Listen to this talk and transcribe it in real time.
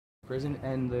prison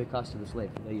and the cost of the slave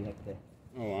that you have to pay.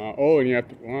 Oh wow! Oh, and you have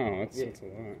to. Wow, that's a lot.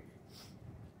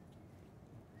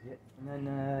 Yeah, and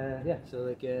then so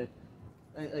like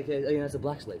that's a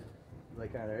black slave,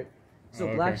 like kind of right.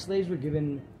 So black slaves were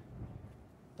given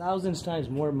thousands times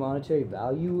more monetary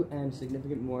value and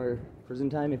significant more prison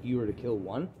time if you were to kill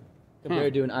one,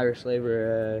 compared to an Irish slave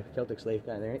or a Celtic slave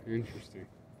kind of right. Interesting.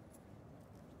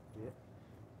 Yeah.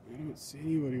 I don't see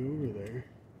anybody over there.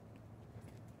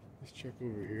 Let's check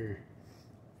over here.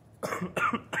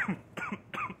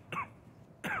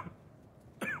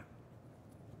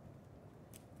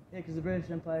 Yeah, because the British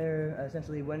Empire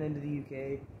essentially went into the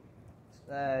UK,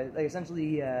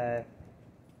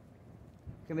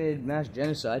 committed mass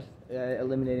genocide,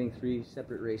 eliminating 3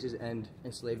 separate races and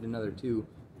enslaved another 2,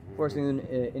 forcing them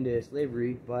into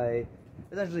slavery by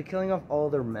essentially killing off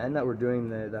all their men that were doing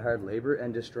the hard labor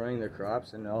and destroying their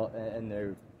crops and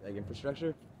their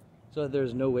infrastructure, so that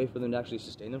there's no way for them to actually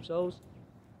sustain themselves.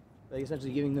 Like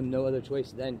essentially giving them no other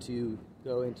choice than to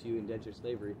go into indentured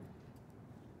slavery.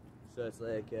 So it's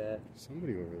like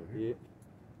somebody over there. Yeah.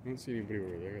 I don't see anybody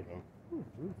over there though.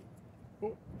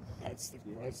 Oh, that's the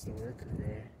worker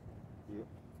guy. Yeah.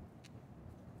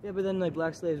 Yeah, but then like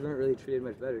black slaves weren't really treated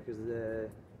much better because the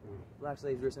black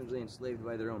slaves were essentially enslaved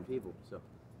by their own people. So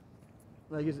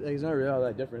like it's not really all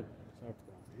that different. I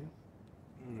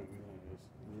don't know who that is.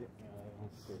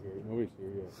 Yeah, nobody's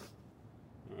here yet.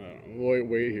 We'll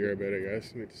wait here a bit, I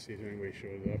guess. Wait to see if anybody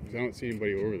shows up. Because I don't see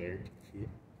anybody over there. Yeah.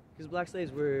 Because black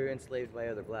slaves were enslaved by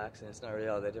other blacks, and it's not really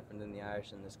all that different than the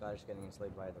Irish and the Scottish getting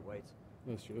enslaved by other whites.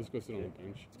 That's true. Let's go sit on the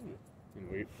bench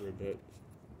and wait for a bit.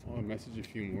 I'll message a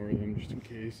few more of them just in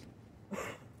case.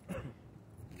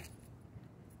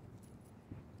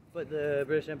 But the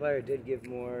British Empire did give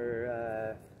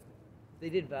more. They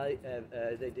did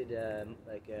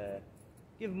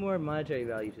give more monetary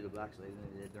value to the black slaves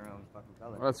than they did their own fucking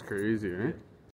color. Well, that's crazy, right?